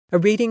A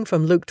reading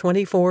from Luke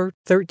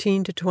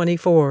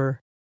 24:13-24.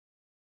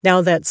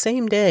 Now that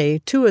same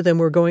day, 2 of them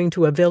were going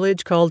to a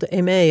village called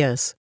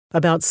Emmaus,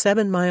 about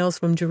 7 miles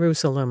from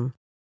Jerusalem.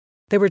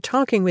 They were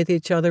talking with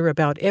each other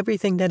about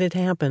everything that had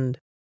happened.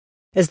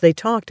 As they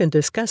talked and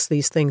discussed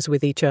these things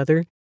with each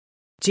other,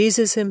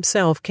 Jesus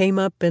himself came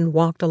up and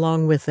walked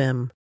along with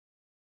them.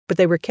 But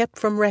they were kept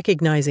from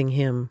recognizing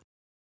him.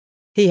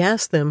 He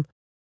asked them,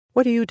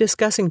 "What are you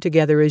discussing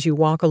together as you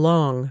walk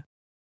along?"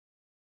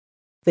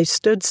 They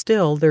stood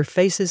still, their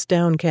faces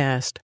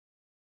downcast.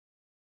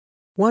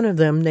 One of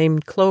them,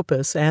 named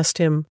Clopas, asked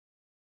him,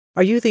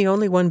 "Are you the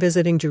only one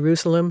visiting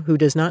Jerusalem who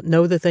does not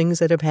know the things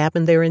that have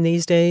happened there in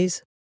these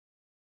days?"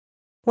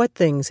 "What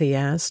things?" he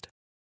asked.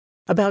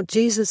 "About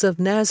Jesus of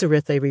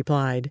Nazareth," they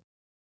replied.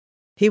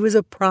 "He was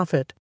a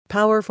prophet,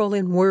 powerful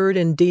in word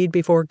and deed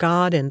before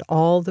God and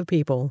all the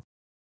people.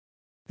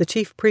 The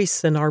chief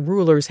priests and our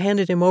rulers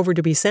handed him over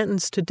to be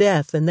sentenced to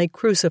death, and they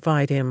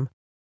crucified him.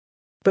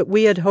 But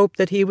we had hoped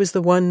that he was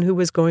the one who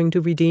was going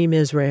to redeem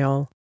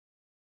Israel.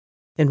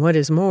 And what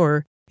is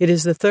more, it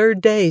is the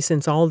 3rd day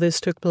since all this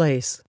took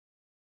place.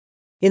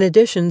 In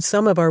addition,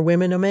 some of our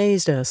women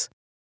amazed us.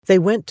 They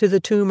went to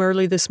the tomb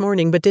early this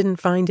morning but didn't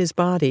find his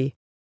body.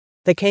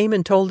 They came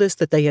and told us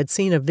that they had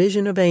seen a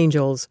vision of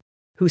angels,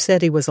 who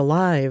said he was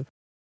alive.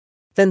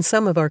 Then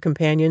some of our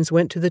companions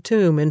went to the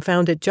tomb and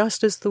found it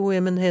just as the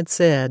women had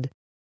said,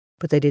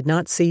 but they did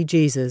not see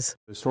Jesus."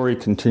 The story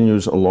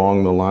continues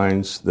along the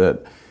lines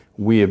that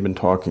we have been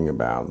talking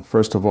about.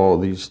 First of all,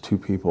 these 2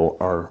 people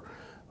are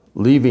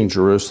leaving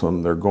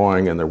Jerusalem. They're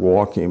going and they're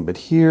walking, but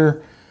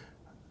here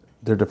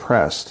they're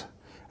depressed.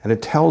 And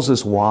it tells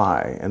us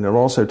why. And it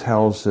also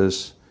tells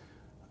us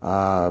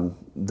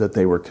that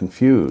they were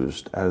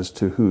confused as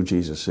to who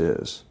Jesus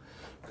is.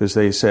 Because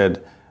they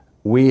said,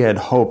 "We had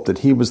hoped that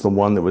he was the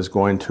one that was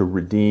going to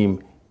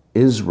redeem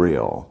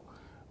Israel,"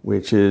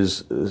 which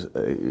is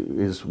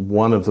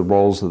one of the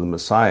roles of the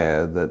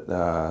Messiah that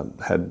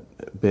had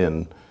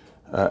been,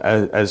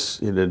 as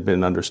it had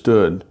been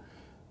understood.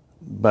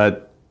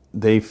 But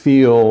they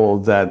feel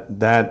that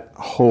that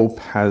hope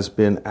has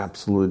been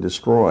absolutely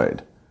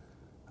destroyed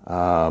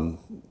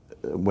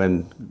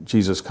when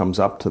Jesus comes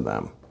up to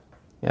them.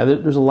 Yeah,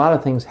 there's a lot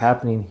of things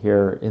happening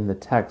here in the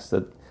text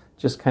that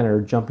just kind of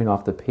are jumping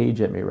off the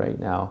page at me right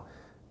now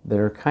that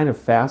are kind of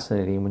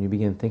fascinating when you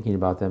begin thinking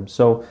about them.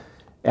 So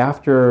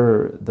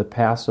after the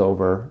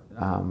Passover,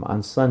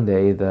 on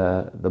Sunday,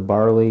 the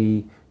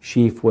barley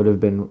sheaf would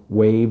have been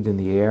waved in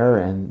the air,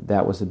 and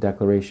that was a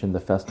declaration the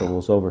festival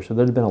was over. So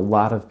there had been a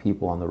lot of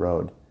people on the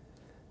road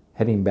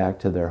heading back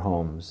to their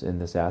homes in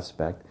this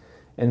aspect.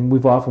 And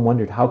we've often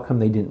wondered how come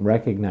they didn't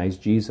recognize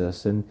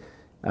Jesus. And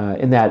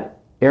in that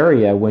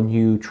area, when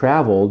you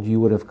traveled, you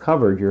would have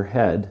covered your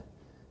head,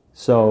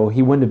 so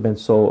he wouldn't have been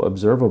so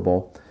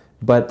observable.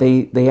 But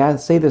they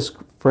say this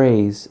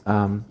phrase,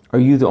 "Are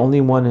you the only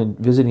one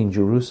visiting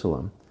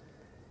Jerusalem?"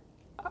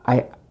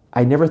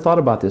 I never thought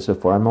about this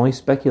before. I'm only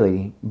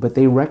speculating, but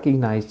they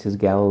recognized his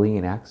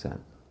Galilean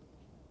accent.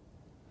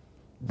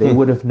 They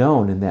would have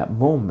known in that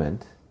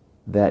moment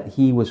that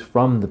he was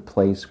from the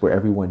place where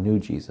everyone knew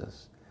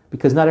Jesus,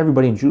 because not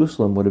everybody in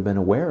Jerusalem would have been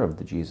aware of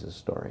the Jesus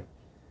story.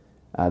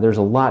 There's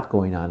a lot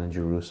going on in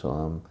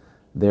Jerusalem.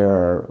 There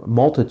are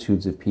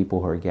multitudes of people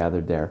who are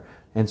gathered there.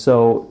 And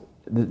so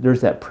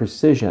there's that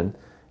precision.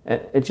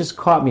 It just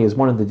caught me as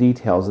one of the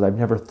details that I've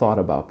never thought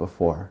about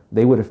before.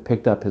 They would have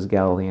picked up his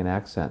Galilean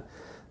accent.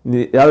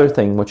 The other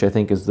thing, which I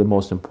think is the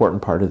most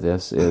important part of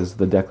this, is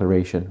the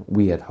declaration,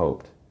 "We had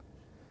hoped."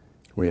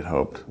 We had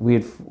hoped.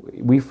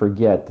 We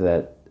forget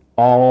that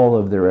all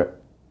of their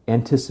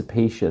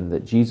anticipation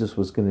that Jesus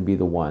was going to be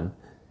the one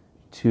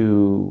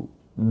to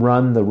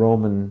run the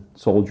Roman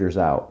soldiers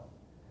out,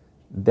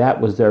 that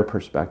was their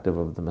perspective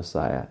of the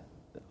Messiah.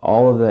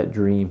 All of that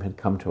dream had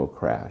come to a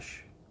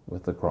crash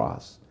with the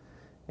cross.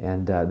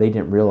 And they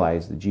didn't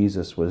realize that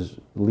Jesus was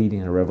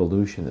leading a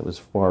revolution that was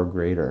far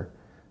greater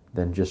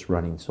than just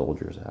running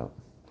soldiers out.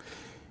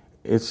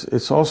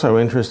 It's also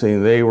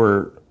interesting, they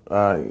were,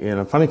 in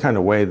a funny kind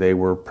of way, they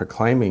were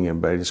proclaiming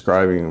him by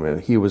describing him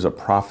that he was a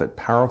prophet,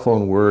 powerful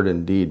in word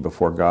and deed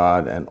before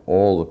God and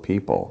all the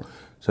people.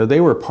 So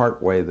they were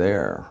part way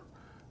there.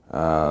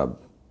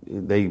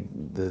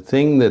 The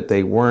thing that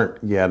they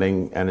weren't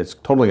getting, and it's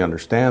totally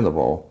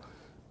understandable,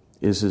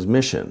 is his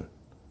mission.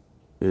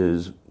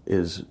 It's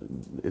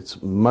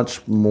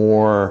much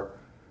more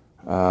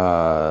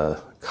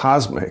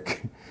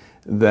cosmic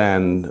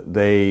than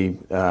they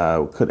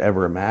could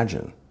ever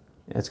imagine.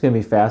 It's going to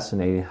be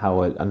fascinating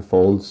how it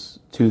unfolds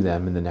to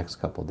them in the next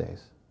couple of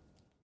days.